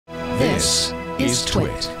This is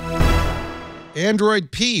TWiT. Android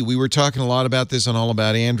P. We were talking a lot about this on All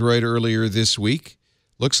About Android earlier this week.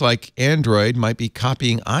 Looks like Android might be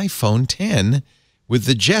copying iPhone 10 with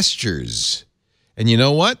the gestures. And you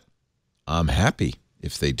know what? I'm happy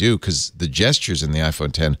if they do, because the gestures in the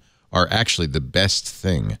iPhone 10 are actually the best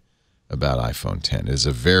thing about iPhone 10. It is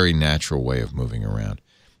a very natural way of moving around.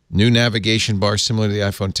 New navigation bar similar to the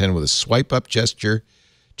iPhone 10 with a swipe-up gesture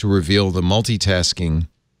to reveal the multitasking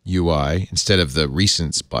UI instead of the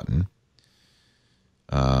recents button.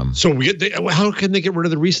 So how can they get rid of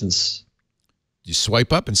the recents? You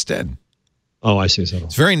swipe up instead. Oh, I see.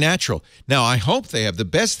 It's very natural. Now, I hope they have the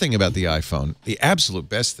best thing about the iPhone, the absolute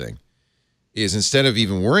best thing, is instead of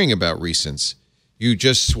even worrying about recents, you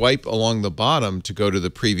just swipe along the bottom to go to the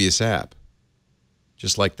previous app.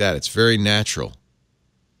 Just like that. It's very natural.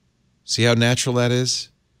 See how natural that is?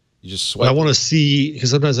 You just swipe. I want to see,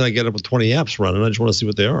 because sometimes I get up with 20 apps running. I just want to see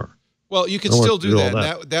what they are. Well, you can still do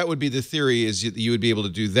that. That would be the theory, is you would be able to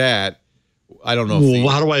do that. I don't know. Well,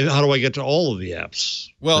 how do I get to all of the apps?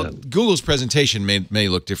 Well, then? Google's presentation may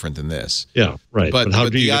look different than this. Yeah, right. But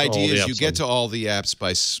the idea is you get to all the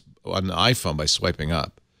apps on the iPhone by swiping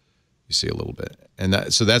up. You see a little bit,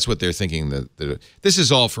 and so that's what they're thinking. This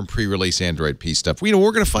is all from pre-release Android P stuff. We're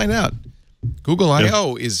going to find out. Google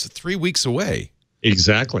I/O is 3 weeks away.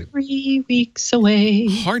 Exactly. 3 weeks away.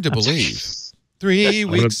 Hard to believe. 3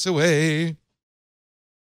 weeks away.